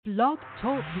Blog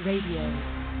Talk Radio.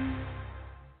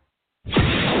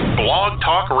 Blog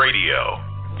Talk Radio.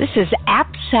 This is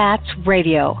APSATS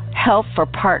Radio, Help for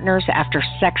Partners After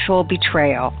Sexual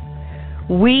Betrayal.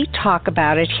 We talk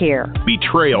about it here.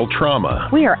 Betrayal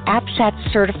trauma. We are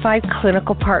APSATS certified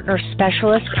clinical partner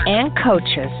specialists and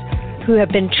coaches who have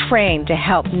been trained to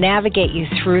help navigate you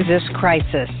through this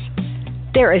crisis.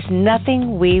 There is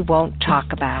nothing we won't talk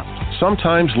about.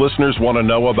 Sometimes listeners want to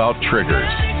know about triggers.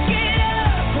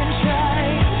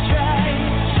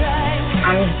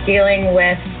 I'm dealing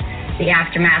with the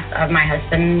aftermath of my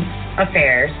husband's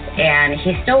affairs, and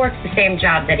he still works the same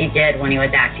job that he did when he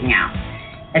was acting out.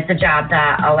 It's a job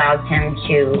that allows him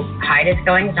to hide his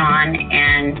goings on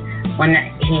and one that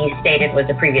he stated was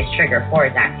a previous trigger for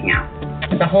his acting out.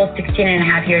 The whole 16 and a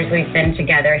half years we've been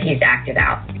together, he's acted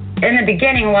out. In the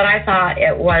beginning, what I thought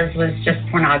it was just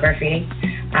pornography.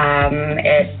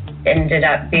 It ended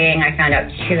up being, I found out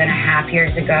 2.5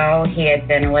 years ago, he had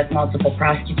been with multiple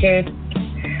prostitutes.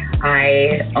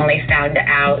 I only found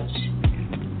out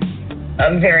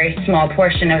a very small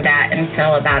portion of that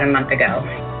until about a month ago.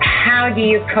 How do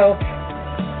you cope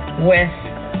with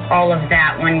all of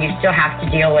that when you still have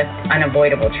to deal with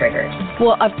unavoidable triggers?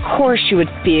 Well, of course you would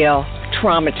feel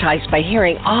traumatized by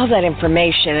hearing all that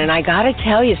information. And I got to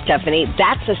tell you, Stephanie,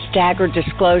 that's a staggered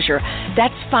disclosure.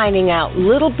 That's finding out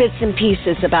little bits and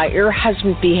pieces about your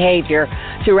husband's behavior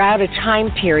throughout a time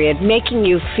period, making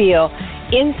you feel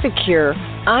insecure,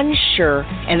 unsure,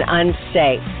 and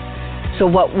unsafe. So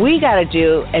what we got to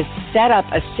do is set up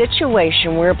a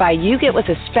situation whereby you get with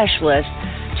a specialist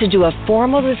to do a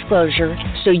formal disclosure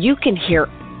so you can hear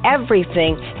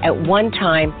everything at one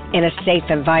time in a safe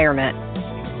environment.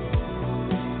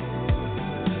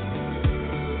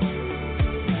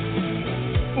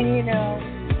 And you know,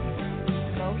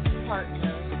 most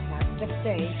partners have to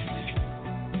face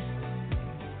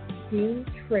being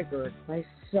triggered by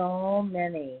so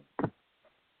many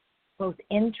both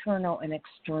internal and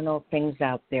external things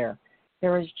out there.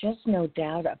 There is just no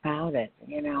doubt about it.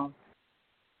 You know,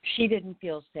 she didn't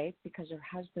feel safe because her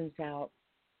husband's out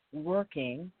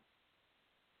working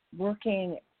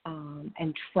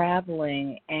and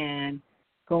traveling and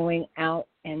going out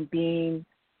and being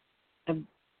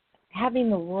having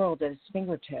the world at his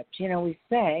fingertips. You know, we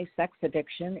say sex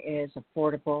addiction is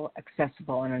affordable,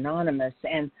 accessible, and anonymous.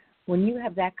 And when you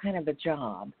have that kind of a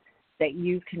job that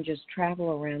you can just travel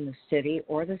around the city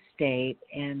or the state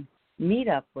and meet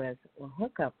up with or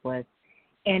hook up with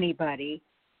anybody,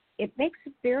 it makes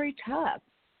it very tough.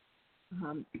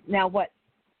 Now, what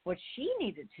she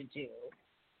needed to do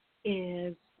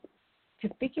is to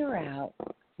figure out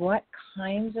what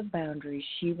kinds of boundaries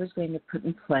she was going to put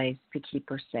in place to keep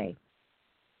her safe.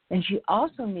 And she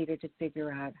also needed to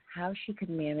figure out how she could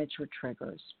manage her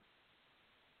triggers.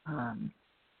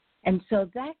 And so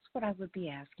that's what I would be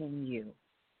asking you.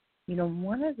 You know,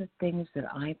 one of the things that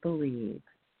I believe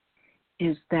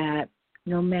is that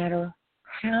no matter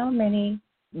how many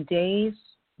days,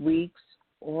 weeks,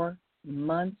 or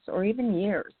months, or even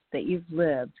years that you've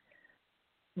lived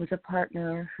with a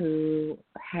partner who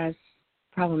has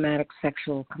problematic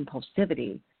sexual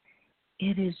compulsivity,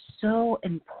 it is so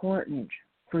important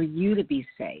for you to be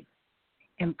safe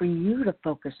and for you to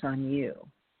focus on you.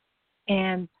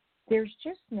 And there's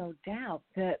just no doubt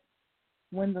that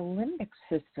when the limbic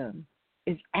system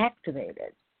is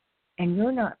activated and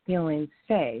you're not feeling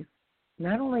safe,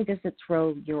 not only does it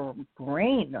throw your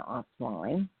brain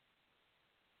offline,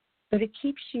 but it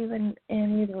keeps you in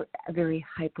either a very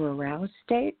hyper-aroused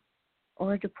state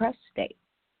or a depressed state.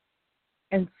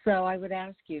 And so I would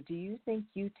ask you, do you think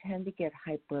you tend to get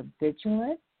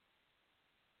hyper-vigilant?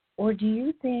 Or do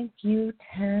you think you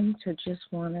tend to just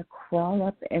want to crawl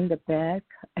up into bed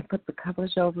and put the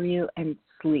covers over you and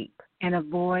sleep and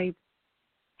avoid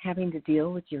having to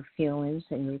deal with your feelings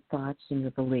and your thoughts and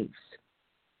your beliefs?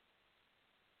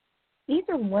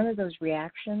 Either one of those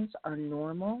reactions are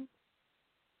normal,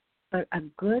 but a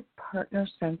good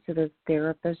partner-sensitive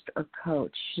therapist or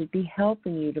coach should be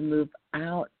helping you to move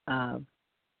out of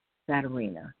that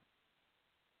arena.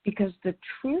 Because the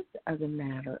truth of the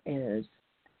matter is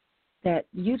that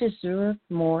you deserve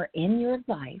more in your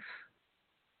life,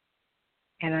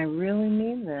 and I really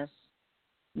mean this,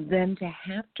 than to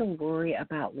have to worry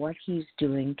about what he's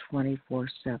doing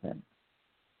 24/7.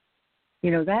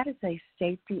 You know, that is a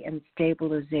safety and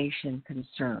stabilization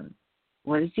concern.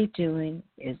 What is he doing?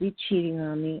 Is he cheating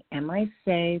on me? Am I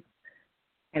safe?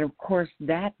 And, of course,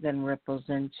 that then ripples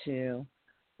into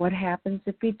what happens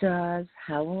if he does?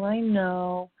 How will I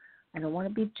know? I don't want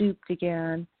to be duped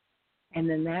again. And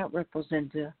then that ripples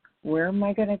into where am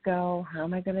I going to go? How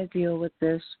am I going to deal with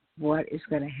this? What is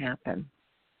going to happen?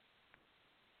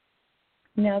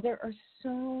 Now, there are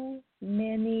so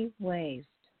many ways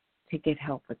to get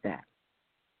help with that.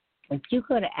 If you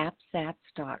go to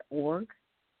appsats.org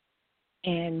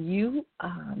and you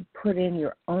put in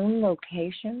your own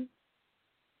location,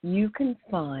 you can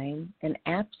find an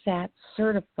AppSats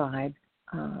certified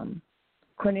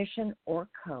clinician or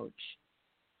coach,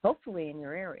 hopefully in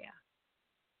your area.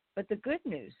 But the good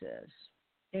news is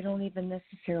they don't even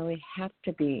necessarily have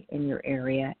to be in your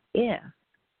area if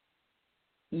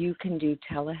you can do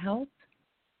telehealth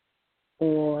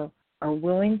or are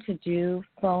willing to do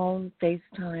phone,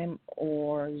 FaceTime,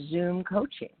 or Zoom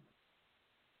coaching.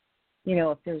 You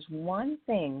know, if there's one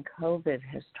thing COVID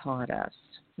has taught us,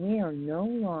 we are no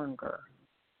longer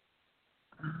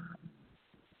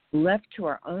left to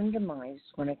our own demise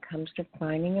when it comes to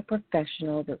finding a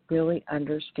professional that really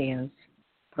understands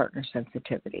partner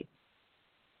sensitivity.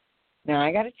 Now,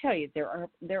 I got to tell you, there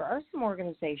are some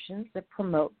organizations that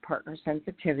promote partner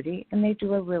sensitivity, and they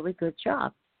do a really good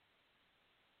job.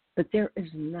 But there is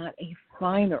not a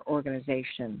finer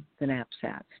organization than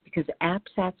AppSats, because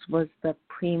AppSats was the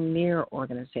premier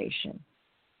organization.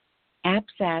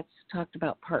 AppSats talked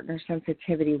about partner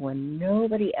sensitivity when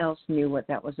nobody else knew what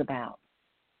that was about.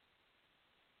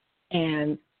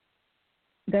 And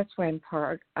that's why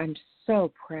I'm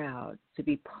so proud to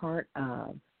be part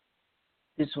of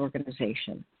this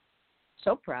organization.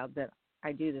 So proud that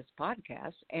I do this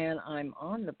podcast and I'm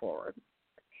on the board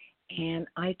and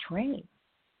I train.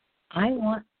 I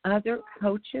want other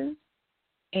coaches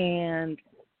and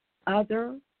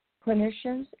other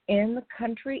clinicians in the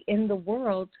country, in the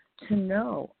world, to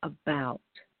know about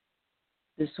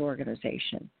this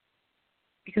organization.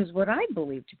 Because what I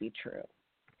believe to be true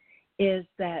is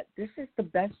that this is the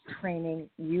best training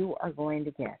you are going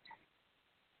to get.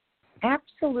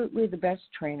 Absolutely the best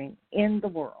training in the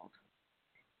world.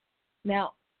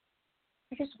 Now,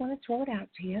 I just want to throw it out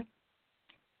to you.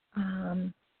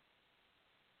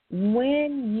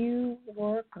 When you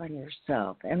work on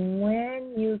yourself and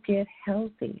when you get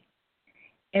healthy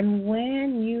and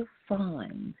when you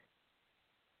find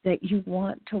that you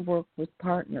want to work with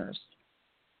partners,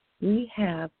 we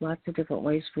have lots of different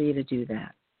ways for you to do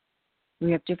that.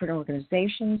 We have different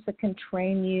organizations that can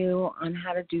train you on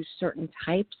how to do certain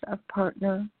types of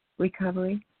partner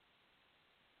recovery.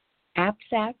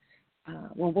 AppSats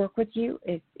will work with you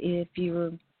if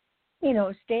you're,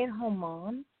 a stay-at-home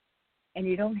mom and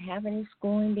you don't have any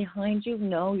schooling behind you.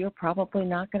 No, you're probably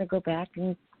not going to go back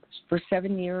for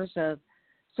 7 years of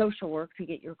social work to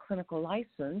get your clinical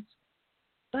license,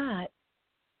 but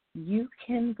you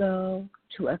can go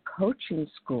to a coaching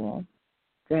school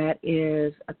that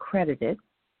is accredited,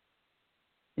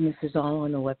 and this is all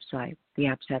on the website, the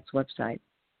AppSats website,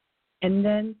 and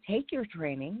then take your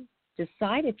training,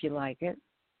 decide if you like it,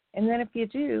 and then if you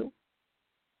do,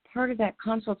 part of that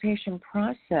consultation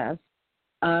process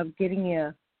of getting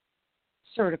you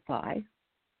certified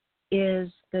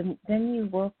is then you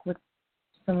work with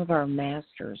some of our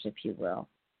masters, if you will,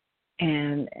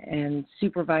 and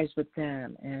supervise with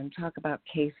them and talk about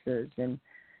cases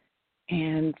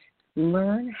and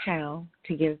learn how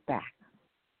to give back.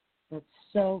 That's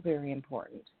so very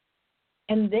important.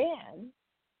 And then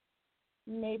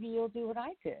maybe you'll do what I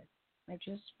did. I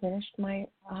just finished my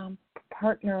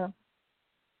partner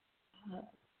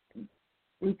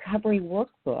recovery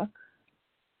workbook,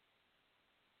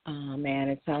 and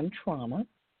it's on trauma.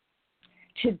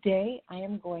 Today I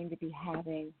am going to be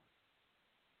having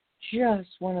just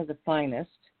one of the finest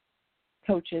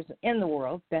coaches in the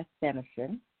world, Beth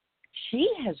Denison. She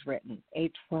has written a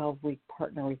 12-week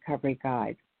partner recovery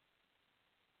guide.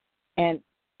 And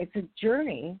it's a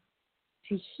journey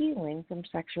to healing from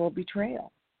sexual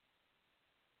betrayal.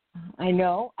 I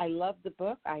know, I love the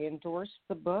book. I endorse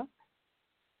the book.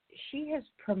 She has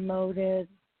promoted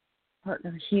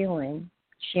partner healing,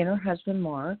 she and her husband,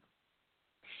 Mark,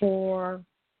 for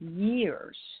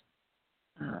years.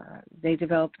 They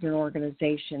developed an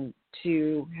organization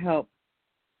to help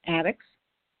addicts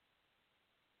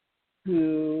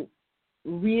who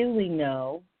really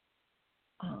know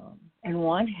and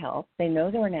want help. They know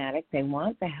they're an addict. They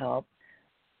want the help.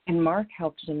 And Mark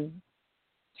helps them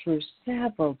through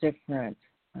several different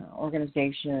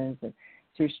organizations,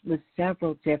 with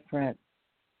several different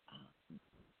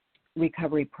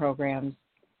recovery programs.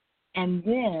 And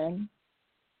then,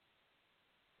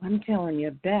 I'm telling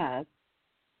you, Beth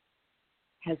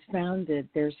has founded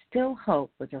There's Still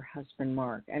Hope with her husband,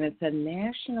 Mark, and it's a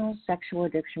national sexual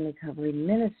addiction recovery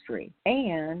ministry,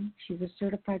 and she's a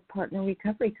certified partner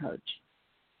recovery coach.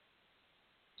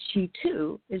 She,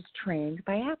 too, is trained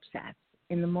by AppSats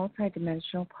in the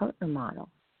multidimensional partner model.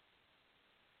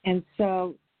 And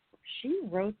so she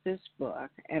wrote this book,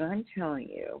 and I'm telling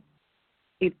you,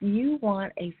 if you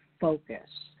want a focus,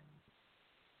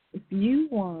 if you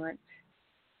want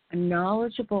a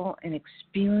knowledgeable and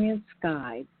experienced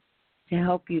guide to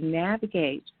help you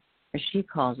navigate, as she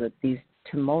calls it, these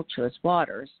tumultuous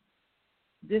waters,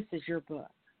 this is your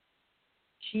book.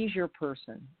 She's your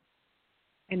person.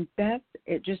 And Beth,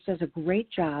 it just does a great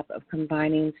job of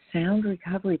combining sound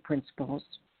recovery principles,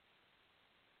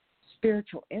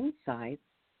 spiritual insights,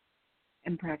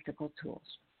 and practical tools.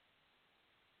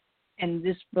 And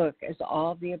this book is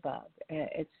all of the above.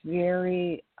 It's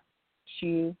very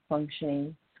true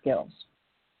functioning skills.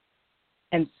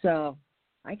 And so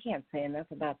I can't say enough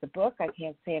about the book. I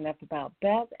can't say enough about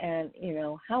Beth. And,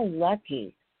 how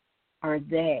lucky are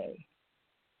they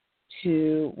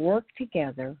to work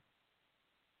together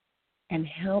and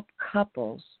help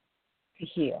couples to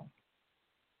heal.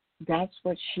 That's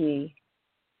what she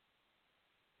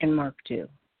and Mark do.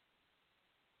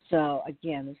 So,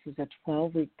 again, this is a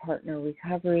 12-week partner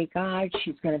recovery guide.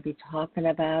 She's going to be talking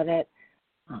about it.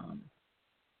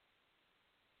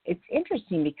 It's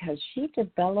interesting because she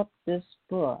developed this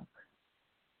book,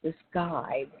 this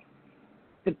guide,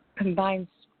 that combines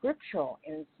scriptural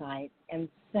insight and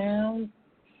sound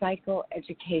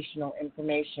psychoeducational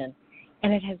information,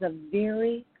 and it has a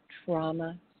very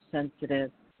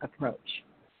trauma-sensitive approach.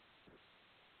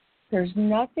 There's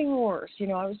nothing worse. I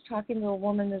was talking to a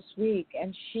woman this week,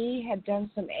 and she had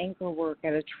done some anchor work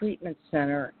at a treatment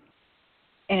center,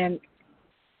 and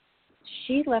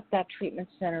she left that treatment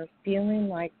center feeling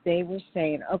like they were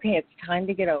saying, okay, it's time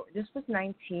to get over. This was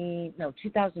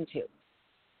 2002.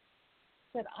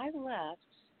 Said I left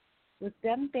with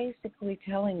them basically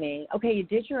telling me, okay, you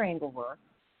did your anger work,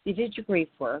 you did your grief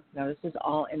work. Now, this is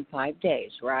all in 5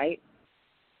 days, right?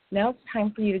 Now it's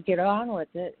time for you to get on with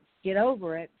it, get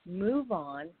over it, move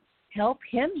on, help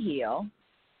him heal.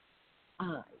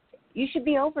 You should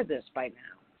be over this by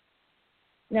now.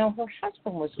 Now, her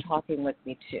husband was talking with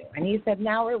me, too, and he said,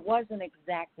 now, it wasn't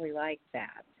exactly like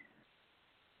that.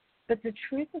 But the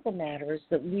truth of the matter is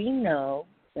that we know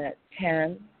that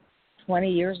 10,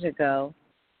 20 years ago,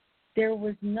 there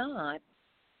was not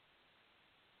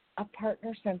a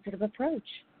partner-sensitive approach.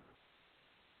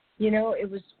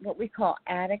 It was what we call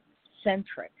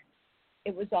addict-centric.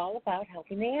 It was all about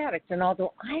helping the addicts. And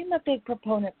although I'm a big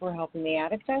proponent for helping the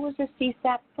addicts, I was a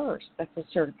CSAT first. That's a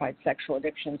certified sexual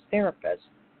addictions therapist.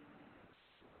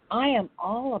 I am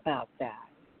all about that.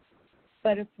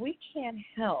 But if we can't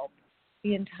help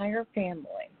the entire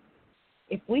family,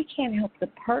 if we can't help the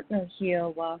partner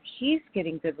heal while he's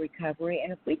getting good recovery,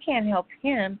 and if we can't help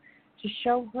him to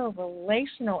show her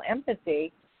relational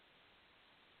empathy,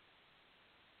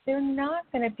 they're not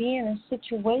going to be in a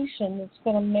situation that's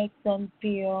going to make them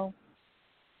feel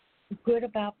good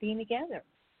about being together.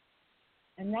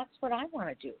 And that's what I want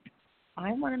to do.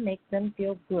 I want to make them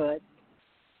feel good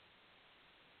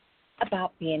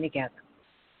about being together.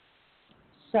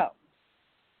 So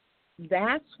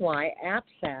that's why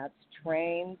APSATS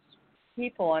trains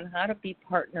people on how to be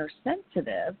partner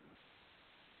sensitive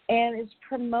and is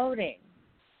promoting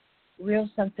real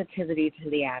sensitivity to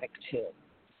the addict too.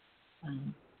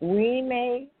 We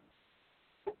may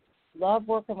love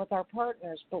working with our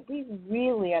partners, but we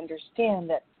really understand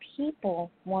that people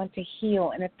want to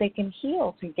heal, and if they can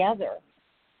heal together,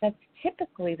 that's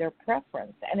typically their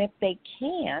preference. And if they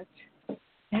can't,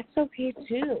 that's okay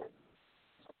too.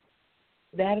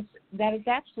 That is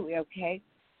absolutely okay,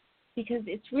 because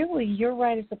it's really your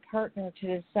right as a partner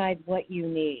to decide what you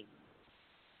need.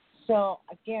 So,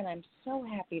 again, I'm so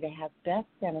happy to have Beth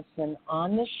Denison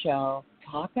on the show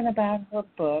talking about her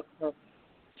book, her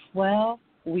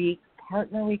 12-week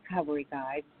partner recovery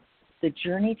guide, The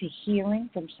Journey to Healing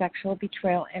from Sexual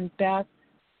Betrayal. And, Beth,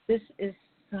 this is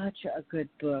such a good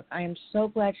book. I am so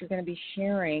glad you're going to be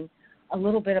sharing a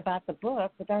little bit about the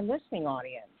book with our listening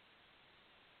audience.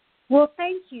 Well,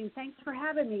 thank you. Thanks for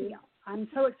having me. I'm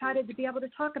so excited to be able to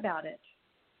talk about it.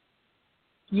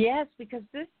 Yes, because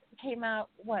this came out,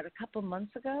 a couple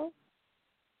months ago?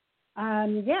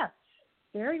 Yes,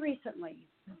 very recently.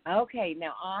 Okay,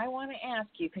 now I want to ask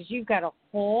you, because you've got a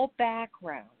whole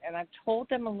background, and I've told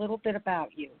them a little bit about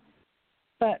you,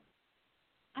 but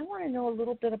I want to know a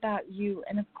little bit about you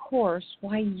and, of course,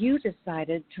 why you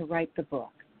decided to write the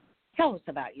book. Tell us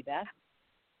about you, Beth.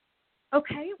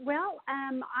 Okay, well,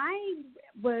 I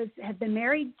had been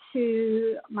married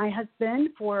to my husband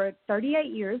for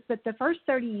 38 years, but the first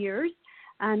 30 years,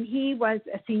 he was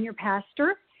a senior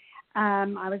pastor.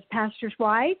 I was a pastor's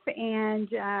wife, and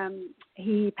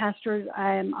he pastored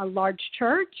a large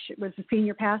church, was a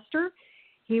senior pastor.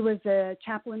 He was a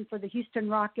chaplain for the Houston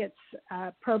Rockets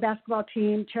pro basketball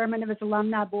team, chairman of his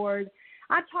alumni board.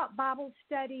 I taught Bible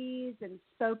studies and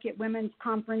spoke at women's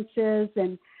conferences.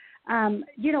 And,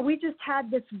 we just had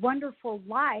this wonderful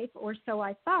life, or so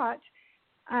I thought.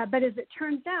 But as it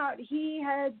turns out, he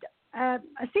had a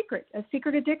secret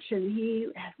addiction. He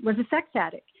was a sex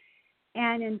addict.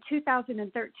 And in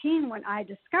 2013, when I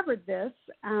discovered this,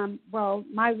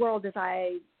 my world as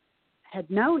I had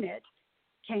known it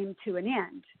came to an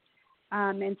end.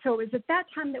 And so it was at that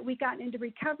time that we got into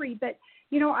recovery. But,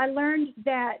 I learned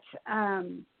that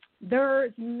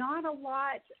there's not a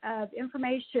lot of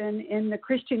information in the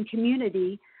Christian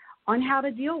community on how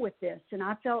to deal with this. And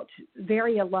I felt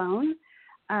very alone.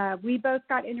 We both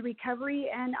got into recovery,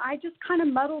 and I just kind of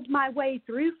muddled my way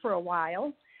through for a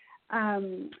while,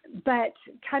 but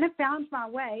kind of found my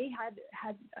way,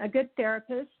 had a good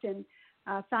therapist, and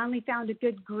finally found a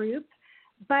good group.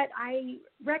 But I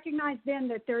recognized then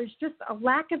that there's just a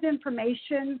lack of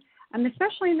information,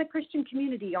 especially in the Christian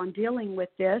community, on dealing with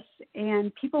this,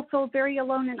 and people feel very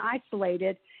alone and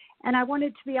isolated, and I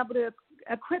wanted to be able to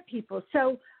equip people.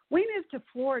 So we moved to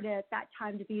Florida at that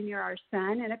time to be near our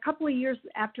son, and a couple of years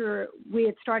after we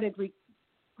had started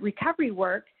recovery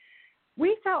work,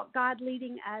 we felt God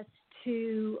leading us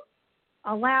to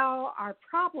allow our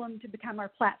problem to become our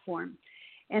platform.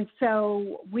 And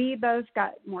so we both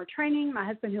got more training. My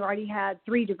husband, who already had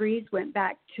 3 degrees, went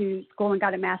back to school and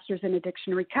got a master's in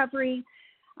addiction recovery.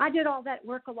 I did all that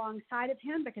work alongside of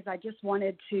him because I just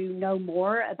wanted to know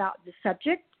more about the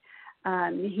subject.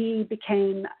 He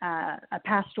became a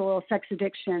pastoral sex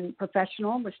addiction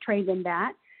professional, was trained in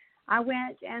that. I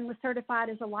went and was certified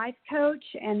as a life coach,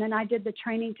 and then I did the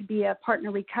training to be a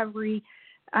partner recovery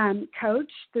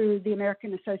coach through the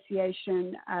American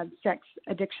Association of Sex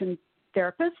Addiction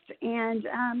Therapists, and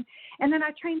then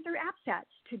I trained through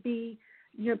APSATS to be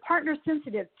partner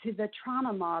sensitive to the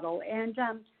trauma model. And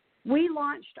we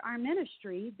launched our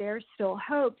ministry, There's Still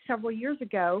Hope, several years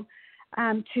ago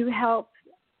to help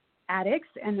addicts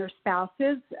and their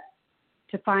spouses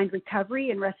to find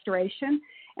recovery and restoration.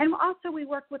 And also we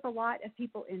work with a lot of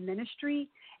people in ministry,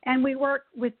 and we work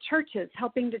with churches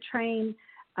helping to train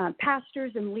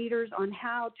pastors and leaders on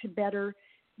how to better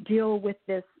deal with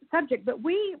this subject. But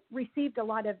we received a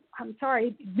lot of,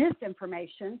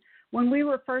 misinformation when we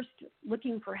were first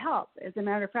looking for help. As a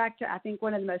matter of fact, I think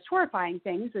one of the most horrifying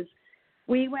things is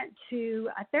we went to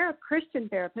a Christian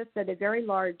therapist at a very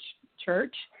large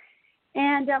church,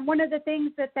 and one of the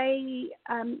things that they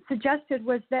suggested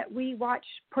was that we watch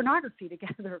pornography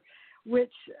together,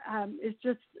 which is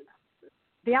just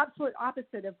the absolute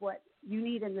opposite of what you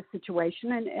need in this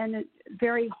situation, and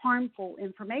very harmful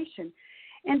information.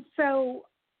 And so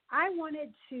I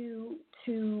wanted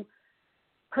to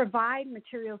provide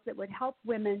materials that would help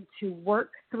women to work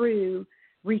through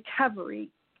recovery.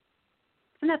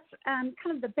 And that's kind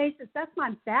of the basis. That's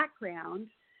my background,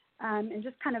 and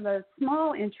just kind of a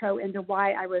small intro into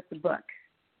why I wrote the book.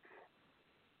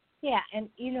 Yeah, and,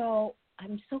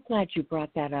 I'm so glad you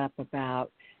brought that up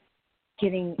about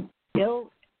getting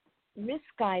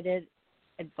misguided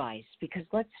advice, because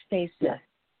let's face it,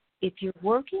 if you're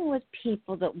working with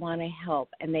people that want to help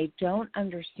and they don't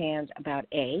understand about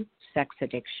A, sex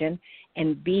addiction,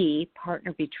 and B,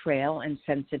 partner betrayal and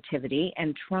sensitivity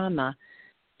and trauma,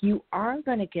 you are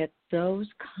going to get those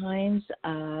kinds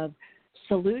of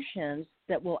solutions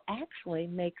that will actually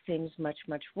make things much,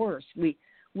 much worse.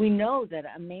 We know that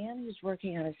a man who's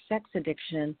working on a sex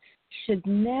addiction should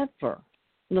never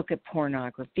look at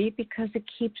pornography because it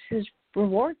keeps his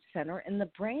reward center in the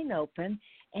brain open,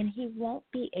 and he won't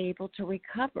be able to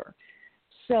recover.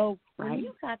 So when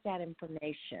you got that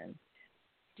information,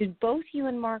 did both you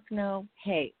and Mark know,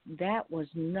 hey, that was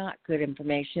not good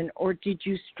information, or did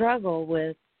you struggle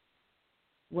with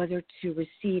whether to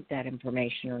receive that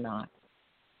information or not?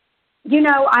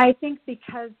 I think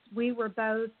because we were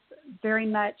both very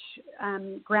much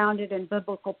grounded in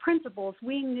biblical principles,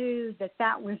 we knew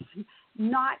that was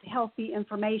not healthy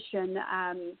information.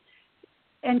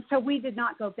 And so we did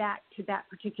not go back to that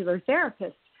particular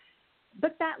therapist.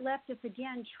 But that left us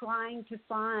again trying to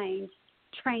find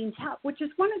trained help, which is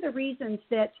one of the reasons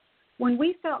that when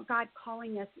we felt God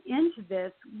calling us into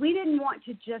this, we didn't want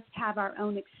to just have our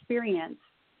own experience.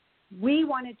 We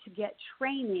wanted to get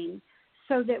training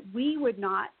so that we would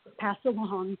not pass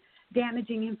along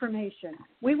damaging information.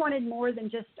 We wanted more than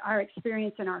just our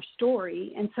experience and our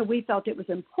story, and so we felt it was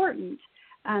important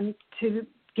to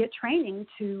get training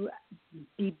to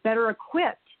be better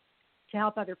equipped to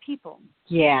help other people.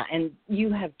 Yeah, and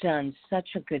you have done such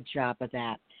a good job of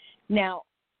that. Now,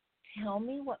 tell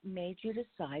me what made you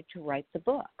decide to write the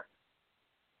book.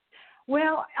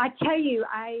 Well, I tell you,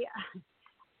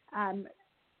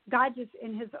 God just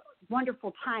in his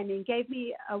wonderful timing gave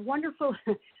me a wonderful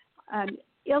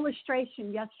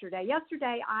illustration yesterday.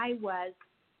 Yesterday I was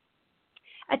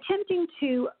attempting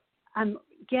to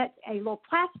get a little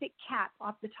plastic cap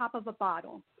off the top of a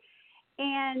bottle,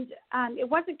 and it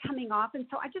wasn't coming off, and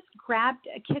so I just grabbed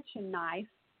a kitchen knife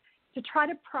to try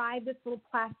to pry this little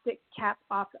plastic cap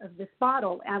off of this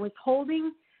bottle. And I was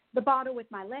holding the bottle with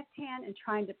my left hand and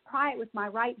trying to pry it with my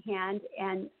right hand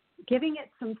and giving it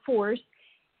some force,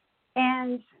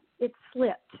 and it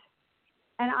slipped.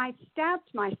 And I stabbed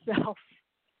myself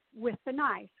with the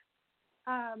knife.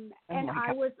 And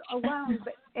I was alone.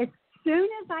 But as soon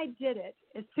as I did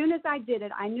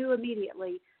it, I knew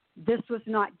immediately this was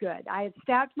not good. I had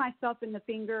stabbed myself in the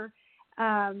finger,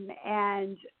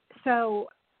 and so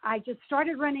I just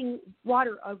started running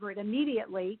water over it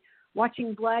immediately,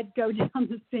 watching blood go down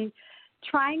the sink,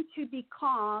 trying to be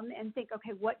calm and think,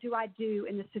 okay, what do I do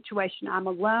in this situation? I'm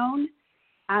alone.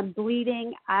 I'm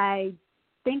bleeding. I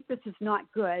think this is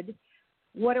not good.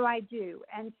 What do I do?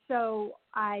 And so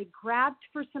I grabbed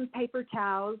for some paper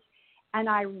towels, and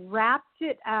I wrapped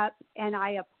it up, and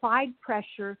I applied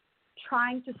pressure,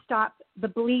 trying to stop the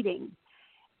bleeding.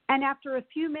 And after a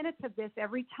few minutes of this,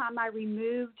 every time I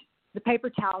removed the paper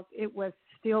towels, it was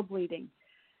still bleeding.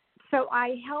 So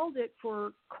I held it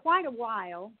for quite a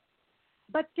while.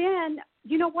 But then,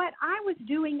 you know what? I was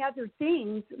doing other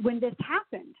things when this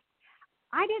happened.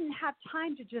 I didn't have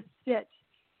time to just sit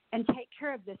and take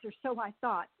care of this, or so I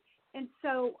thought. And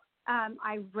so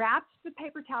I wrapped the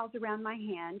paper towels around my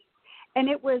hand, and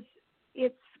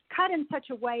it's cut in such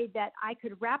a way that I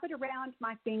could wrap it around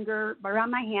my finger,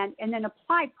 around my hand, and then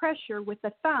apply pressure with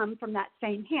the thumb from that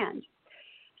same hand.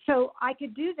 So I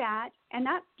could do that, and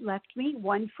that left me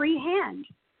one free hand.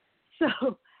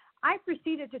 So I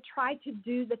proceeded to try to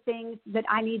do the things that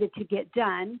I needed to get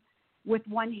done with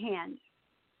one hand.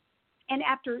 And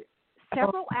after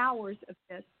several hours of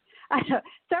this, I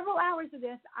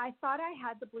thought I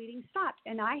had the bleeding stopped,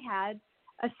 and I had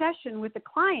a session with a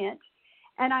client,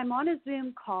 and I'm on a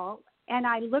Zoom call, and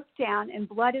I look down, and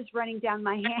blood is running down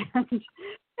my hand.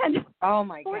 And oh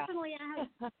my God! Fortunately,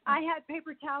 I had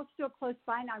paper towels still close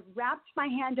by, and I wrapped my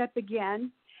hand up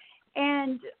again,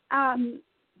 and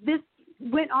this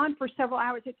went on for several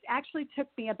hours. It actually took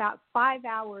me about 5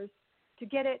 hours to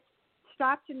get it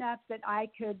stopped enough that I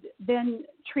could then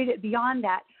treat it beyond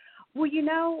that. Well, you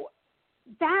know,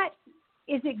 that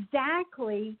is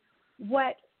exactly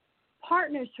what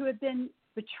partners who have been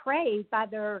betrayed by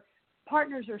their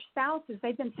partners or spouses,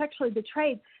 they've been sexually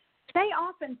betrayed, they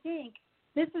often think,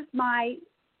 this is my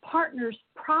partner's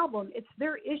problem. It's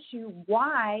their issue.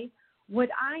 Why would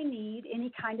I need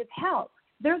any kind of help?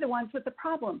 They're the ones with the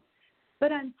problem.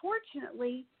 But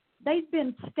unfortunately, they've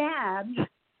been stabbed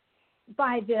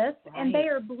by this, right, and they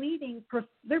are bleeding.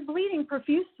 They're bleeding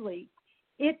profusely.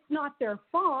 It's not their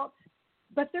fault,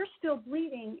 but they're still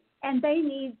bleeding, and they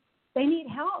need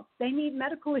help. They need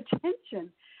medical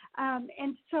attention.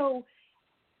 And so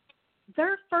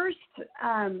their first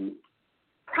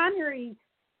primary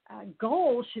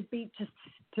goal should be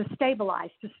to stabilize,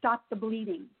 to stop the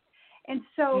bleeding. And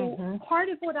so part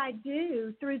of what I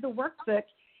do through the workbook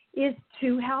is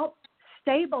to help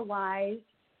stabilize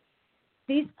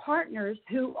these partners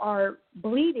who are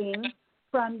bleeding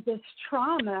from this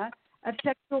trauma of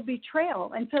sexual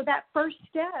betrayal. And so that first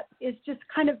step is just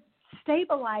kind of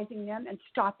stabilizing them and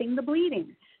stopping the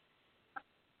bleeding.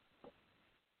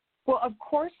 Well, of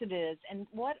course it is. And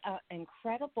what an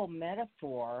incredible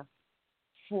metaphor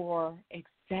for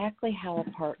exactly how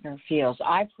a partner feels.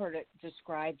 I've heard it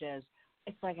described as,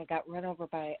 it's like I got run over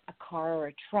by a car or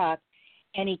a truck,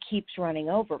 and he keeps running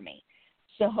over me.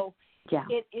 So yeah,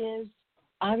 it is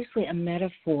obviously a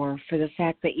metaphor for the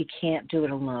fact that you can't do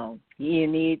it alone. You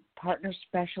need partner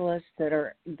specialists that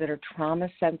are trauma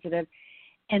sensitive.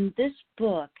 And this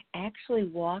book actually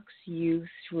walks you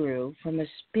through, from a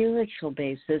spiritual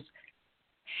basis,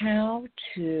 how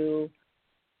to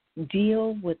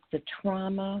deal with the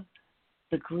trauma,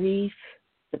 the grief,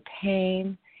 the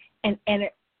pain. And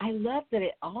I love that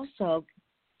it also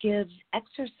gives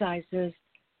exercises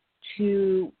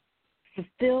to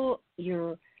fulfill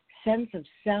your sense of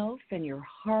self and your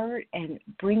heart and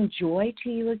bring joy to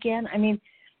you again. I mean,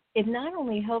 it not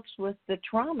only helps with the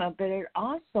trauma, but it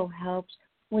also helps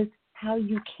with how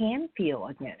you can feel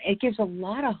again. It gives a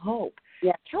lot of hope.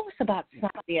 Yeah. Tell us about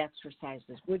some of the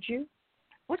exercises, would you?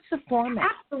 What's the format?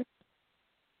 Absolutely.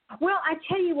 Well, I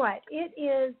tell you what, it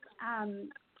is,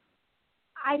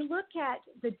 I look at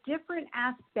the different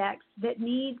aspects that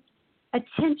need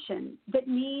attention, that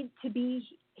need to be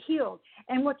healed.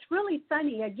 And what's really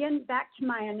funny, again, back to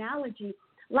my analogy,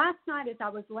 last night as I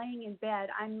was laying in bed,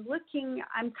 I'm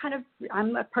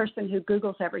a person who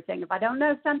Googles everything. If I don't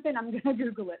know something, I'm going to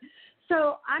Google it.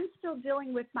 So I'm still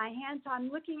dealing with my hands. So I'm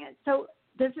looking at, so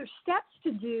there's steps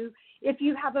to do if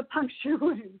you have a puncture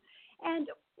wound. And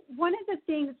one of the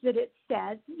things that it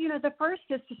says, the first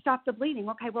is to stop the bleeding.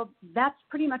 Okay, well, that's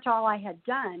pretty much all I had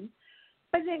done.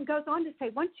 But then it goes on to say,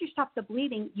 once you stop the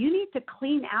bleeding, you need to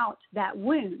clean out that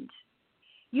wound.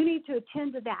 You need to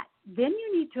attend to that. Then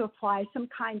you need to apply some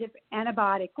kind of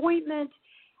antibiotic ointment.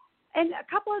 And a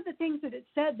couple of the things that it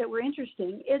said that were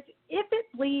interesting is if it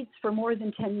bleeds for more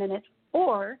than 10 minutes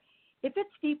or if it's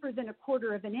deeper than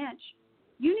 1/4 of an inch,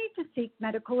 you need to seek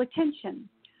medical attention.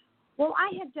 Well,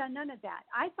 I had done none of that.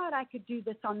 I thought I could do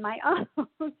this on my own.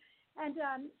 And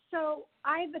so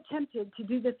I've attempted to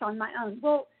do this on my own.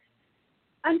 Well,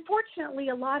 unfortunately,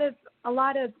 a lot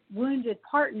of wounded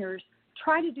partners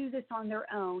try to do this on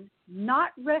their own,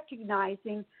 not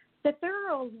recognizing that there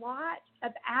are a lot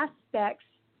of aspects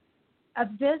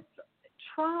of this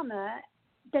trauma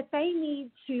that they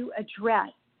need to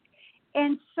address.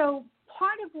 And so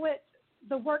part of what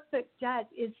the workbook does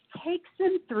is takes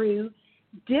them through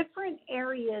different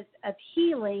areas of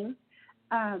healing,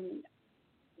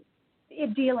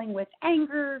 dealing with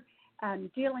anger,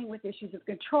 dealing with issues of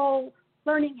control,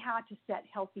 learning how to set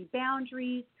healthy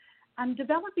boundaries,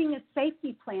 developing a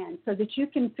safety plan so that you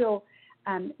can feel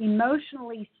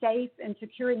emotionally safe and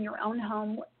secure in your own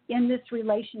home in this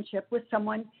relationship with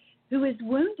someone who has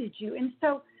wounded you. And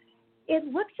so it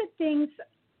looks at things.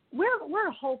 We're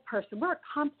a whole person. We're a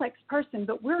complex person,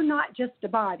 but we're not just a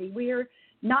body. We're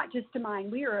not just a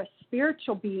mind. We are a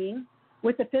spiritual being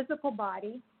with a physical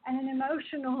body and an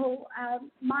emotional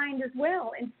mind as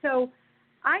well. And so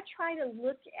I try to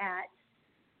look at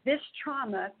this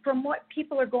trauma from what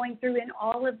people are going through in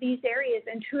all of these areas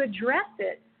and to address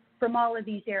it from all of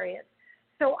these areas.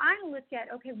 So I look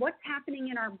at, okay, what's happening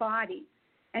in our body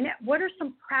and what are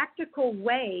some practical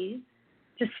ways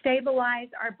to stabilize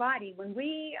our body when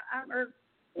we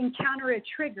encounter a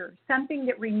trigger, something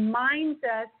that reminds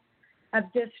us of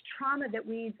this trauma that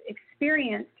we've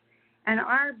experienced and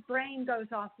our brain goes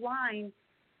offline.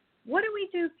 What do we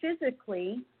do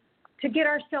physically to get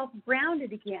ourselves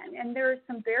grounded again? And there are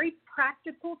some very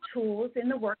practical tools in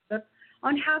the workbook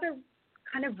on how to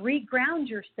kind of reground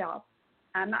yourself.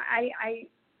 I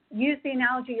use the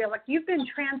analogy of like you've been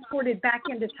transported back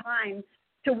into time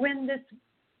to when this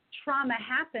trauma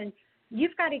happened.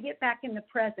 You've got to get back in the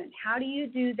present. How do you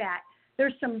do that?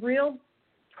 There's some real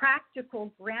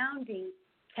practical grounding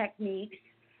techniques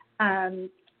on,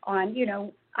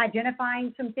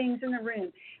 identifying some things in the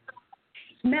room,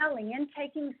 smelling and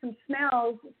taking some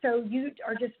smells so you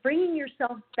are just bringing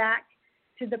yourself back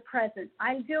to the present.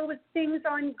 I deal with things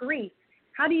on grief.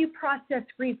 How do you process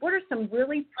grief? What are some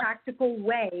really practical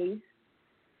ways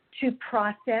to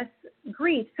process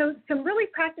grief? So some really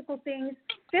practical things,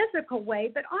 physical way,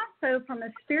 but also from a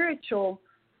spiritual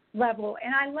level.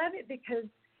 And I love it because,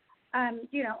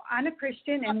 I'm a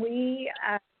Christian and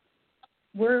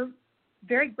we're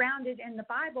very grounded in the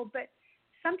Bible, but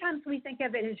sometimes we think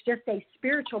of it as just a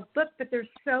spiritual book, but there's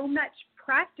so much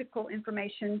practical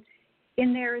information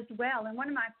in there as well. And one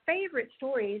of my favorite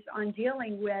stories on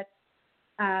dealing with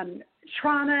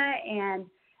trauma and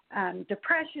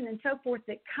depression and so forth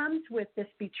that comes with this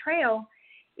betrayal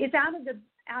is out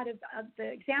of the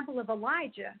example of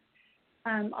Elijah.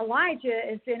 Elijah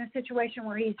is in a situation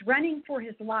where he's running for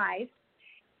his life,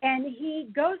 and he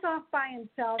goes off by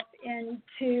himself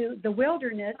into the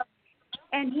wilderness,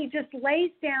 and he just lays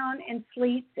down and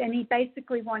sleeps, and he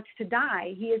basically wants to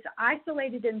die. He has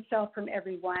isolated himself from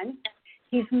everyone.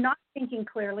 He's not thinking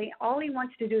clearly. All he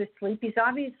wants to do is sleep. He's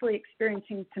obviously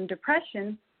experiencing some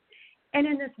depression. And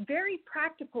in this very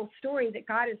practical story that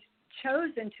God has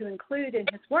chosen to include in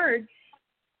his word,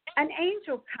 an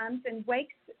angel comes and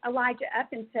wakes Elijah up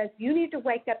and says, you need to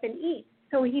wake up and eat.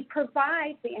 So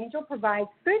the angel provides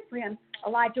food for him.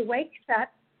 Elijah wakes up,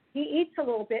 he eats a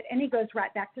little bit, and he goes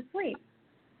right back to sleep.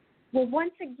 Well,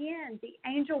 once again, the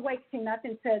angel wakes him up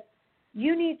and says,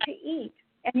 you need to eat.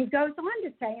 And he goes on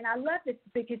to say, and I love this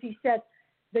because he says,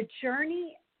 the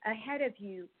journey ahead of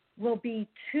you will be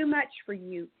too much for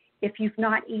you if you've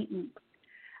not eaten.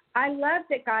 I love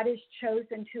that God has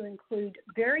chosen to include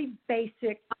very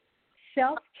basic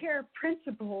self-care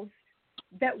principles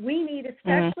that we need,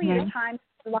 especially at a time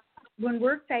when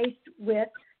we're faced with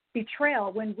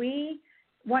betrayal, when we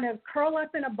want to curl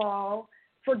up in a ball,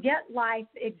 forget life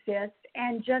exists,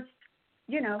 and just,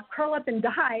 curl up and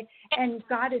die. And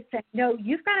God is saying, no,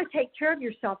 you've got to take care of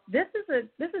yourself. This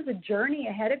is a journey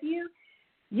ahead of you.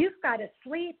 You've got to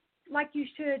sleep. like you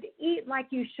should, eat like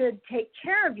you should, take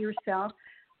care of yourself,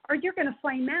 or you're going to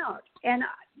flame out. And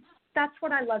that's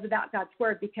what I love about God's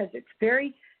Word, because it's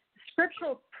very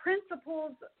scriptural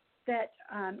principles that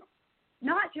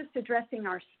not just addressing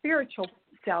our spiritual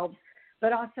selves,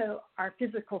 but also our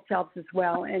physical selves as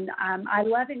well. And I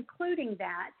love including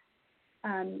that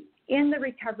in the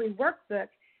recovery workbook,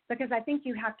 because I think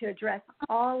you have to address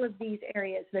all of these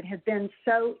areas that have been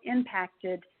so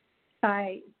impacted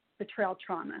by betrayal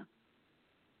trauma.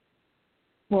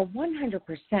 Well, 100%.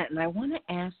 And I want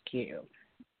to ask you,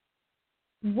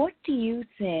 what do you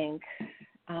think,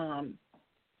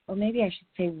 or maybe I should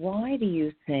say, why do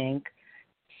you think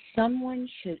someone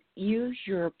should use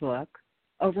your book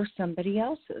over somebody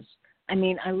else's? I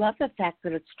mean, I love the fact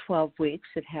that it's 12 weeks.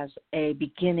 It has a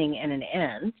beginning and an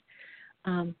end.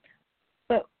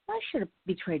 But why should a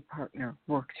betrayed partner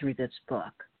work through this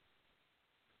book?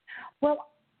 Well,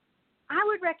 I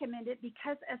would recommend it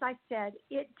because, as I said,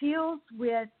 it deals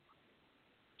with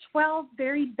 12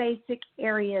 very basic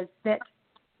areas that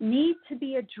need to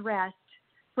be addressed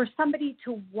for somebody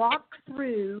to walk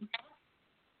through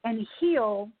and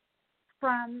heal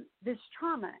from this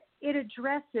trauma. It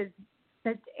addresses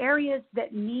the areas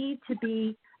that need to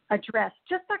be addressed.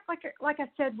 Just like I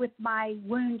said with my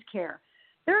wound care,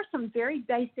 there are some very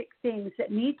basic things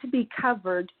that need to be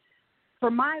covered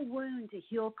for my wound to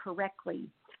heal correctly.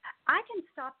 I can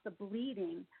stop the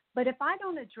bleeding, but if I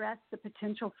don't address the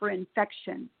potential for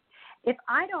infection, if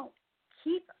I don't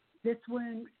keep this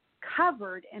wound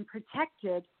covered and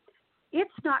protected,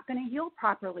 it's not going to heal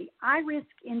properly. I risk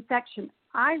infection.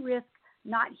 I risk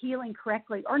not healing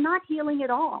correctly or not healing at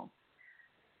all.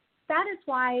 That is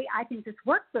why I think this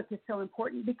workbook is so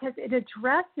important, because it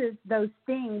addresses those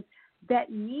things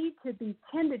that need to be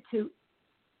tended to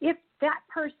if that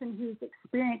person who's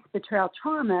experienced betrayal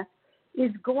trauma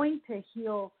is going to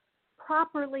heal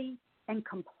properly and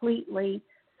completely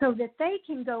so that they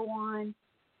can go on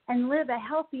and live a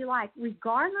healthy life.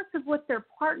 Regardless of what their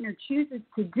partner chooses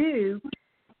to do,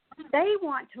 they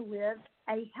want to live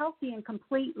a healthy and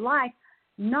complete life,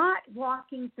 not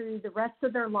walking through the rest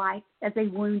of their life as a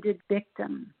wounded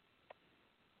victim.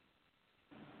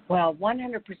 Well,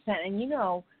 100%. And, you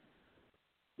know,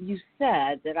 you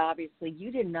said that obviously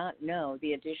you did not know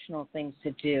the additional things to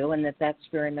do, and that that's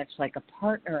very much like a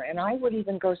partner. And I would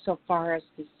even go so far as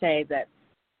to say that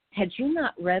had you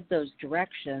not read those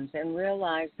directions and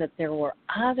realized that there were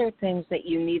other things that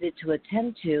you needed to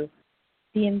attend to,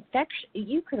 the infection,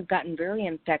 you could have gotten very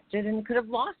infected and could have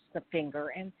lost the finger.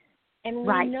 And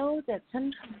Right. we know that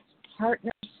sometimes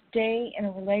partners stay in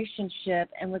a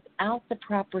relationship, and without the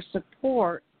proper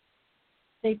support,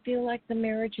 they feel like the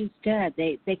marriage is dead.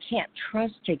 They can't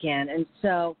trust again. And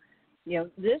so, you know,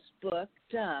 this book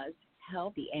does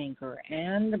help the anger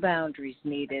and the boundaries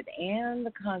needed and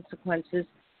the consequences.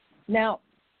 Now,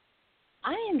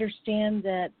 I understand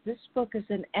that this book is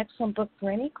an excellent book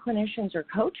for any clinicians or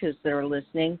coaches that are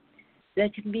listening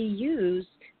that can be used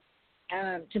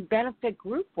to benefit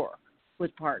group work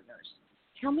with partners.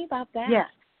 Tell me about that. Yes.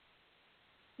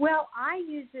 Well, I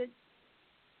use it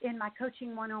in my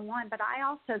coaching one-on-one, but I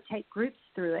also take groups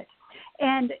through it.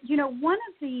 And, you know, one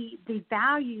of the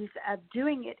values of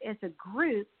doing it as a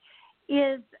group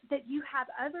is that you have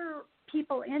other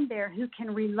people in there who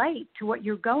can relate to what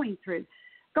you're going through.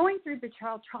 Going through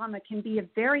betrayal trauma can be a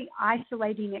very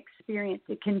isolating experience.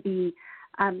 It can be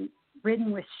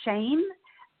ridden with shame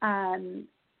and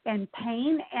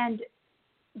pain, and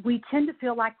we tend to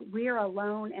feel like we're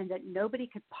alone and that nobody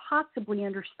could possibly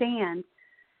understand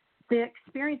the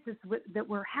experiences that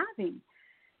we're having.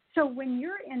 So when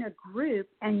you're in a group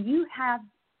and you have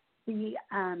the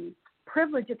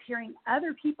privilege of hearing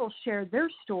other people share their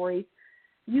stories,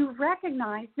 you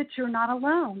recognize that you're not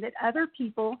alone, that other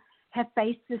people have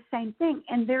faced the same thing.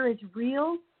 And there is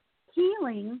real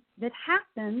healing that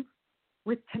happens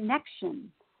with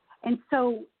connection. And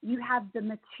so you have the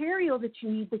material that you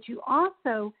need, but you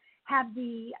also have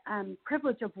the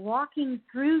privilege of walking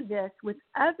through this with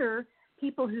other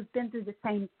people who've been through the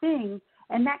same thing,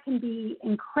 and that can be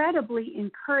incredibly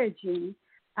encouraging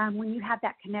when you have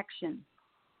that connection.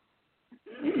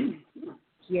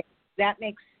 Yeah, that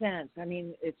makes sense. I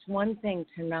mean, it's one thing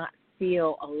to not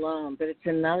feel alone, but it's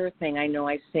another thing. I know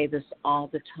I say this all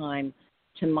the time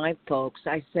to my folks.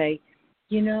 I say,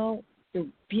 you know, the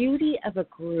beauty of a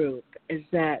group is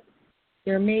that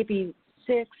there may be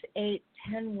 6, 8,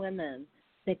 10 women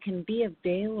that can be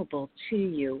available to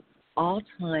you all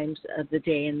times of the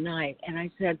day and night. And I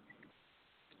said,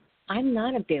 I'm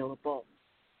not available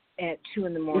at 2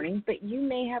 a.m, but you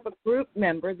may have a group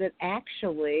member that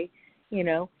actually, you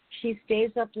know, she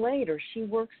stays up late or she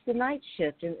works the night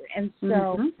shift. And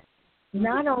so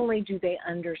not only do they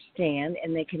understand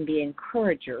and they can be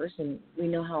encouragers, and we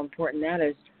know how important that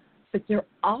is, but they're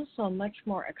also much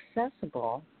more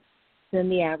accessible than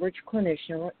the average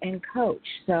clinician and coach.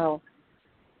 So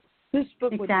this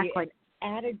book would be an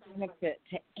added benefit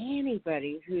to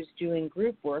anybody who's doing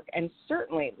group work, and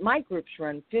certainly my groups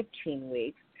run 15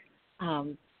 weeks.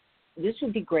 This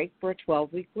would be great for a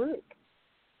 12-week group.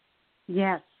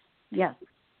 Yes.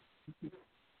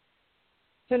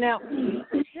 So now,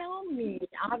 tell me,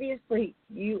 obviously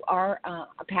you are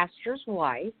a pastor's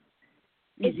wife.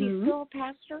 Is he still a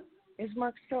pastor? Is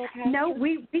Mark still a pastor? No,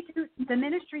 we do the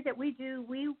ministry that we do.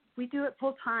 We do it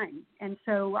full time, and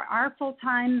so our full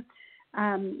time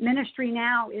ministry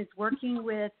now is working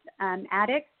with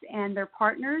addicts and their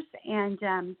partners,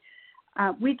 and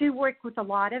we do work with a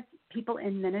lot of people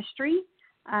in ministry.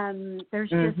 There's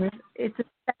just it's a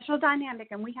special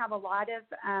dynamic, and we have a lot of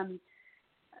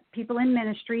people in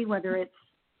ministry, whether it's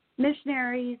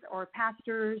missionaries or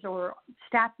pastors or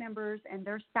staff members and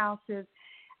their spouses,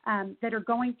 that are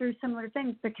going through similar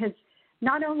things, because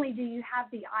not only do you have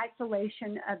the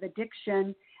isolation of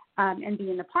addiction and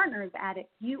being the partner of the addict,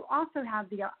 you also have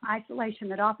the isolation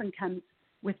that often comes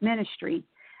with ministry,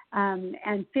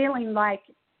 and feeling like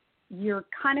you're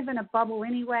kind of in a bubble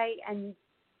anyway, and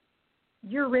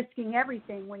you're risking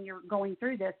everything when you're going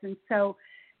through this. And so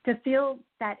to feel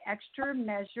that extra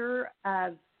measure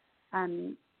of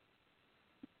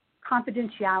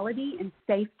confidentiality and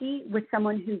safety with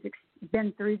someone who's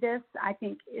been through this, I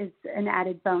think is an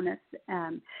added bonus.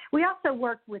 We also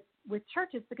work with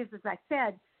churches because, as I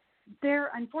said,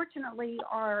 there unfortunately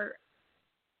are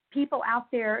people out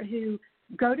there who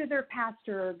go to their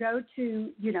pastor or go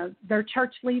to, their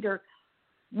church leader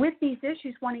with these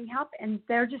issues wanting help, and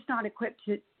they're just not equipped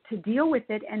to deal with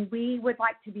it. And we would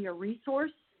like to be a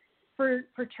resource for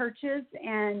churches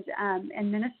and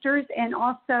ministers, and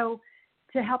also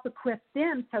to help equip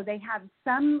them so they have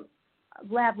some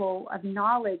level of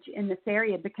knowledge in this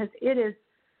area, because it is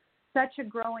such a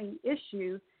growing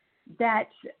issue that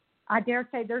I dare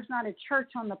say there's not a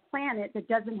church on the planet that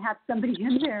doesn't have somebody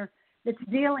in there that's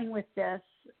dealing with this.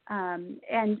 And,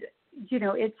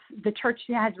 it's the church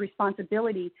has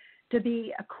responsibility to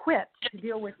be equipped to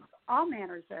deal with all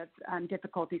manners of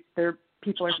difficulties their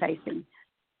people are facing.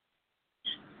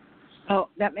 Oh,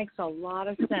 that makes a lot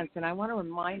of sense. And I want to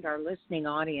remind our listening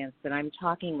audience that I'm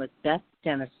talking with Beth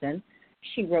Denison.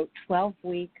 She wrote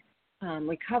 12-week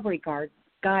recovery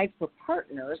guide for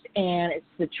partners, and it's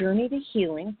the journey to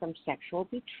healing from sexual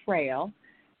betrayal.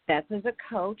 Beth is a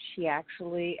coach. She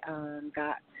actually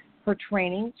got her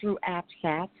training through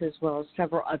APSATS as well as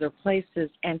several other places.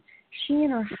 And she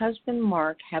and her husband,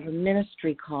 Mark, have a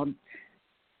ministry called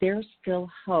There's Still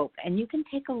Hope. And you can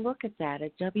take a look at that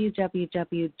at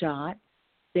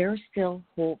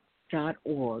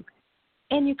www.there'sstillhope.org.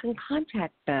 And you can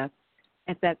contact Beth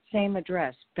at that same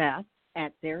address,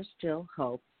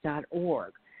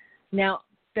 beth@there'sstillhope.org. Now,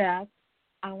 Beth,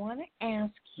 I want to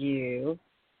ask you,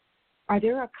 are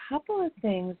there a couple of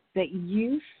things that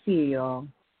you feel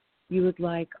you would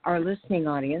like our listening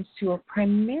audience, who are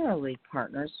primarily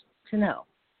partners, to know?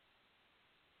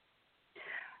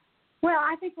 Well,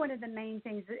 I think one of the main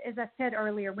things, as I said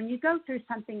earlier, when you go through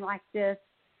something like this,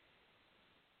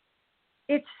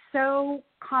 it's so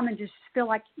common to just feel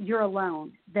like you're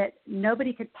alone, that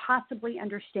nobody could possibly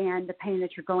understand the pain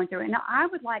that you're going through. And I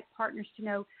would like partners to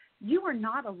know you are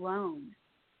not alone.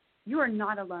 You are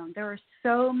not alone. There are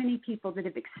so many people that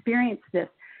have experienced this.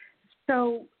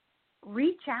 So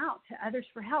reach out to others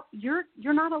for help. You're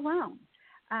not alone.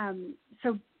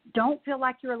 So don't feel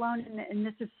like you're alone. And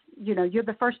this is, you're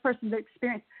the first person to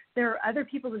experience. There are other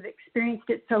people that have experienced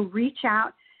it. So reach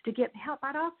out to get help.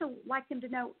 I'd also like them to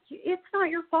know it's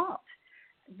not your fault.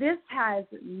 This has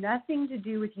nothing to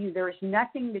do with you. There is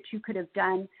nothing that you could have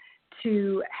done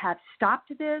to have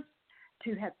stopped this,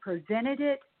 to have prevented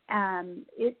it.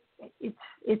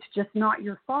 It's just not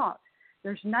your fault.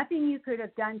 There's nothing you could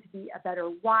have done to be a better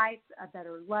wife, a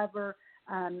better lover,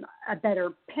 a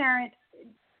better parent.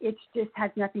 It just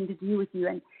has nothing to do with you.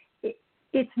 And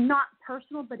it's not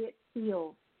personal, but it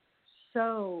feels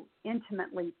so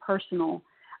intimately personal.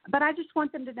 But I just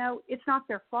want them to know it's not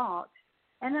their fault.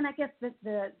 And then I guess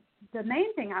the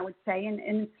main thing I would say,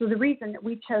 and so the reason that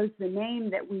we chose the name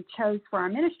that we chose for our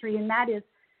ministry, and that is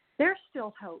there's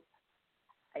still hope.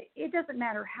 It doesn't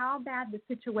matter how bad the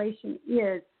situation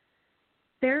is,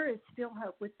 there is still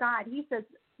hope with God. He says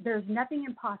there's nothing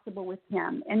impossible with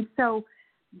him. And so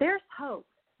there's hope.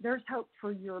 There's hope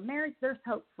for your marriage. There's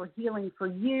hope for healing for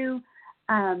you.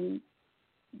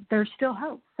 There's still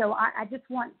hope. So I just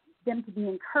want them to be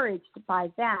encouraged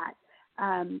by that,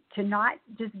 to not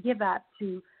just give up,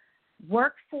 to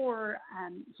work for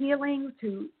healing,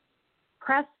 to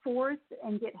press forth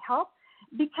and get help.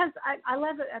 Because I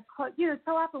love a quote,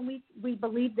 so often we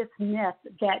believe this myth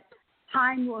that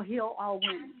time will heal all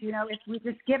wounds. If we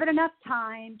just give it enough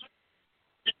time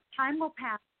will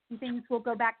pass and things will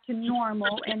go back to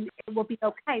normal and it will be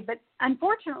okay. But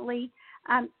unfortunately,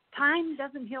 time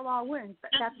doesn't heal all wounds.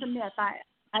 But that's a myth.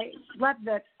 I love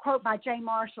the quote by Jay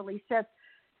Marshall. He says,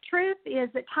 truth is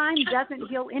that time doesn't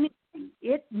heal anything.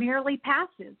 It merely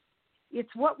passes.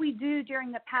 It's what we do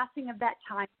during the passing of that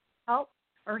time that helps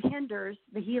or hinders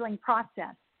the healing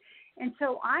process. And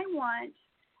so I want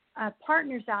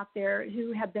partners out there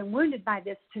who have been wounded by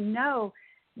this to know,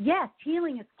 yes,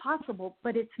 healing is possible,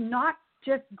 but it's not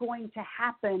just going to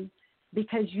happen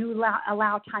because you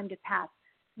allow time to pass.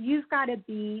 You've got to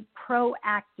be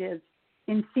proactive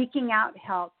in seeking out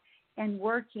help and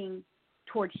working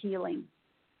toward healing.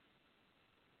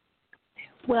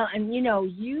 Well, and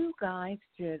you guys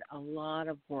did a lot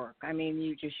of work. I mean,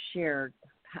 you just shared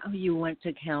how you went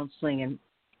to counseling and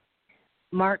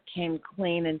Mark came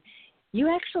clean, and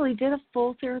you actually did a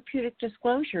full therapeutic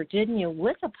disclosure, didn't you,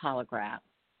 with a polygraph?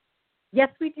 Yes,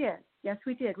 we did.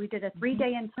 We did a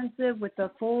 3-day intensive with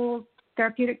a full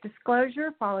therapeutic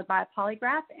disclosure followed by a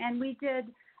polygraph, and we did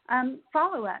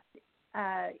follow-up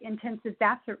intensives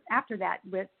after that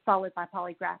followed by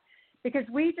polygraph, because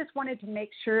we just wanted to make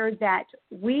sure that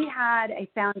we had a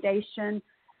foundation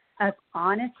of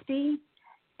honesty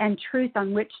and truth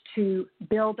on which to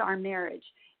build our marriage.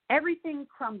 Everything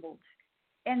crumbled.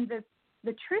 And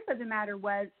the truth of the matter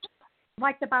was,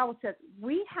 like the Bible says,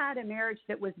 we had a marriage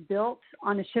that was built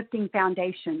on a shifting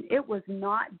foundation. It was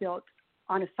not built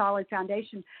on a solid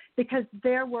foundation because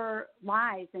there were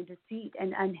lies and deceit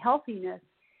and unhealthiness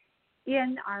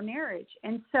in our marriage.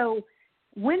 And so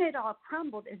when it all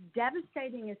crumbled, as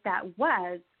devastating as that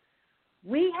was,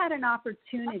 we had an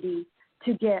opportunity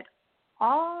to get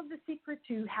all the secret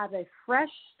to have a fresh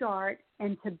start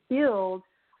and to build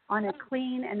on a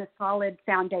clean and a solid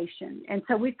foundation. And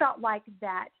so we felt like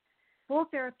that full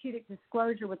therapeutic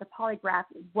disclosure with a polygraph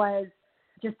was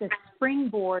just a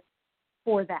springboard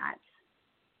for that.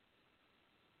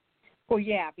 Well,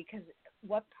 yeah, because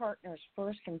what partners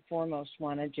first and foremost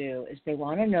want to do is they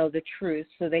want to know the truth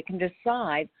so they can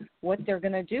decide what they're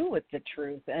going to do with the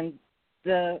truth. And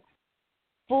the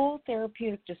full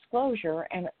therapeutic disclosure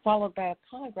and followed by a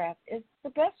polygraph is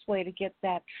the best way to get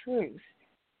that truth.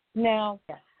 Now,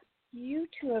 yes, you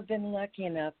two have been lucky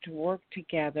enough to work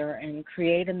together and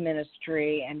create a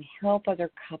ministry and help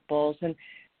other couples. And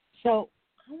so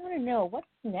I want to know, what's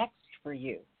next for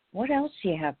you? What else do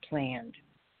you have planned?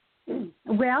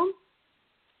 Well,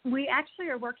 we actually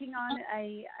are working on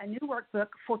a new workbook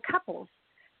for couples.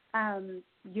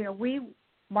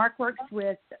 Mark works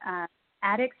with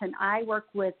addicts, and I work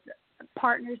with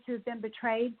partners who have been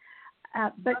betrayed.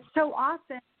 But so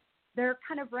often they're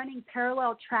kind of running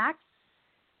parallel tracks,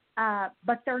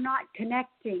 but they're not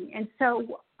connecting. And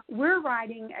so we're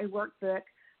writing a workbook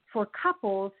for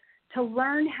couples to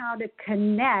learn how to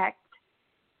connect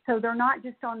so they're not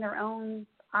just on their own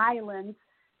islands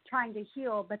trying to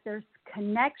heal, but there's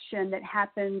connection that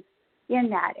happens in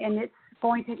that. And it's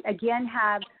going to, again,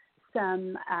 have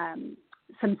some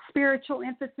spiritual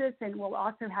emphasis, and we'll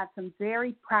also have some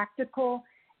very practical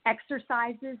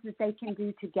exercises that they can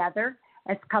do together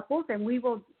as couples. And we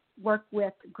will work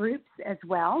with groups as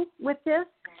well with this.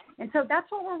 And so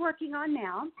that's what we're working on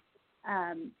now.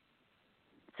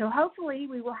 So hopefully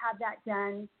we will have that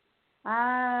done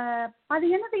by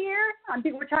the end of the year. I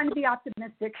think we're trying to be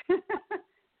optimistic.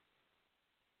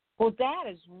 Well, that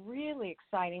is really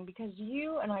exciting because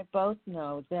you and I both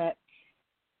know that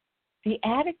the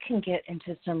addict can get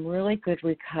into some really good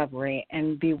recovery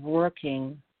and be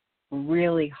working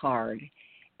really hard.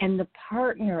 And the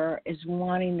partner is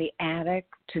wanting the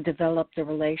addict to develop the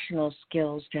relational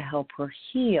skills to help her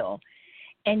heal.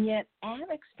 And yet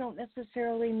addicts don't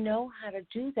necessarily know how to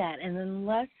do that. And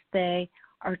unless they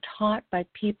are taught by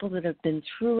people that have been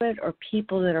through it or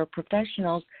people that are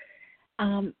professionals,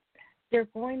 they're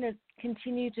going to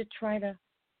continue to try to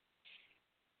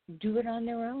do it on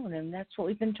their own. And that's what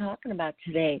we've been talking about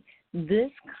today.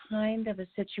 This kind of a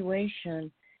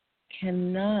situation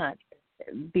cannot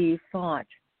be fought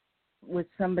with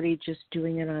somebody just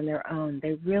doing it on their own.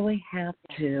 They really have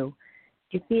to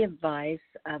get the advice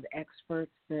of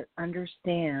experts that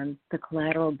understand the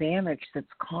collateral damage that's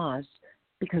caused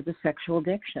because of sexual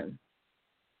addiction.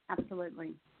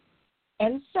 Absolutely.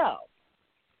 And so,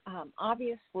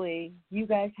 obviously, you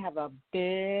guys have a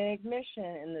big mission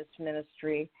in this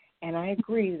ministry, And I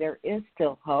agree, there is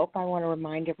still hope. I want to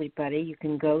remind everybody you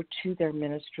can go to their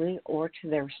ministry or to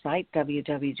their site,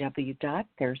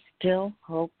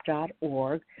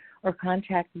 www.there'sstillhope.org, or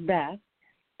contact Beth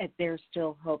at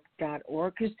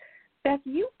there'sstillhope.org. Because, Beth,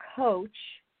 you coach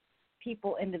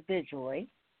people individually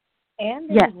and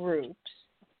in Yes. groups,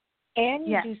 and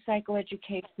you Yes. do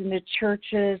psychoeducation to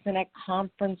churches and at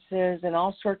conferences and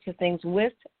all sorts of things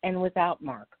with and without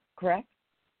Mark, correct?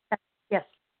 Yes,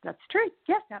 that's true.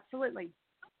 Yes, absolutely.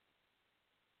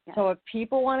 Yes. So if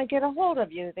people want to get a hold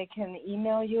of you, they can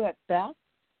email you at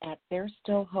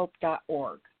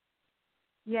beth@there'sstillhope.org.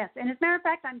 Yes, and as a matter of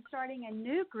fact, I'm starting a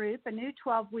new group, a new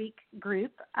 12-week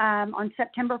group on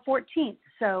September 14th.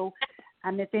 So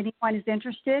if anyone is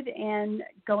interested in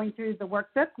going through the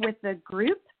workbook with the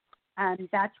group,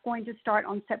 that's going to start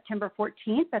on September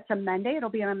 14th. That's a Monday. It'll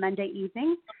be on a Monday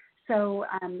evening. So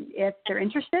if they're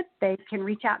interested, they can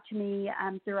reach out to me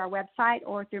through our website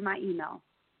or through my email.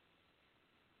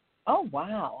 Oh,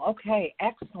 wow. Okay,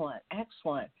 excellent,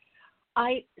 excellent.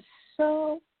 I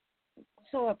so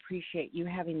appreciate you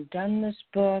having done this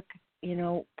book. You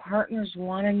know, partners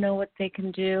want to know what they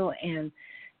can do, and,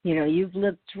 you know, you've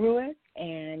lived through it,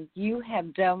 and you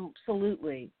have done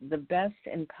absolutely the best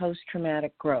in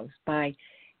post-traumatic growth by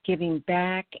giving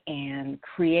back and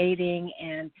creating,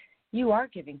 and you are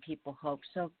giving people hope.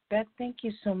 So, Beth, thank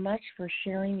you so much for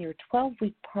sharing your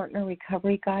 12-week partner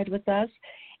recovery guide with us.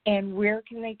 And where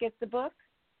can they get the book?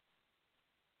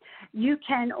 You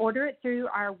can order it through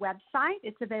our website.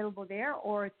 It's available there,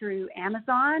 or through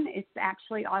Amazon. It's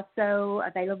actually also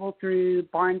available through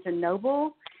Barnes &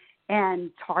 Noble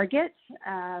and Target.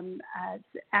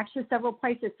 Actually several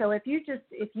places. So if you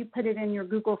put it in your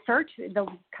Google search,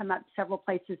 there'll come up several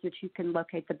places that you can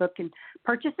locate the book and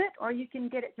purchase it, or you can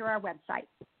get it through our website.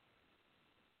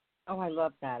 Oh, I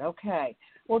love that. Okay.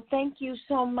 Well, thank you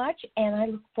so much, and I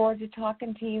look forward to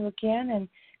talking to you again, and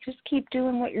just keep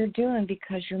doing what you're doing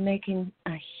because you're making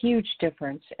a huge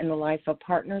difference in the life of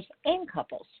partners and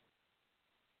couples.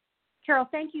 Carol,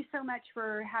 thank you so much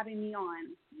for having me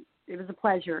on. It was a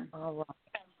pleasure. All right.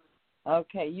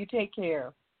 Okay, you take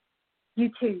care. You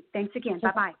too. Thanks again.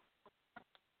 Bye-bye.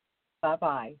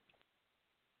 Bye-bye.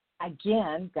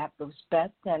 Again, that was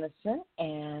Beth Denison,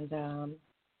 and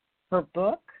her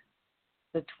book,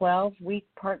 The 12-Week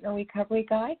Partner Recovery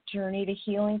Guide, Journey to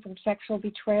Healing from Sexual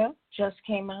Betrayal, just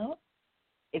came out.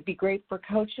 It'd be great for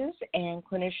coaches and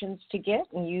clinicians to get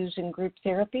and use in group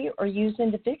therapy or use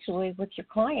individually with your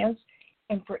clients.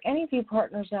 And for any of you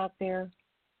partners out there,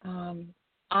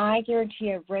 I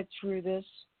guarantee I've read through this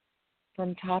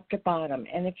from top to bottom.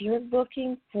 And if you're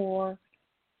looking for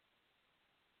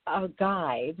a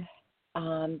guide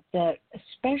that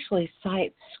especially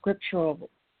cites scriptural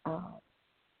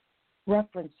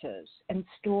references and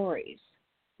stories,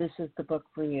 this is the book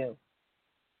for you.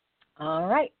 All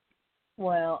right.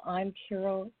 Well, I'm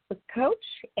Carol, the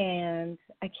coach, and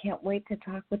I can't wait to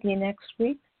talk with you next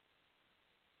week.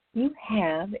 You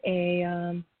have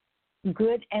a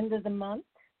good end of the month.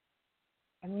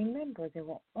 And remember, there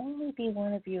will only be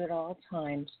one of you at all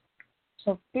times.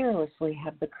 So fearlessly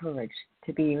have the courage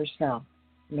to be yourself.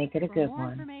 Make it a good one. For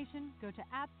more information, go to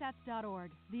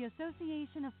APSATS.org, the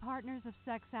Association of Partners of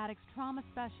Sex Addicts Trauma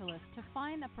Specialists, to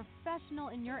find a professional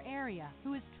in your area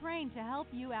who is trained to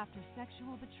help you after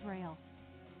sexual betrayal.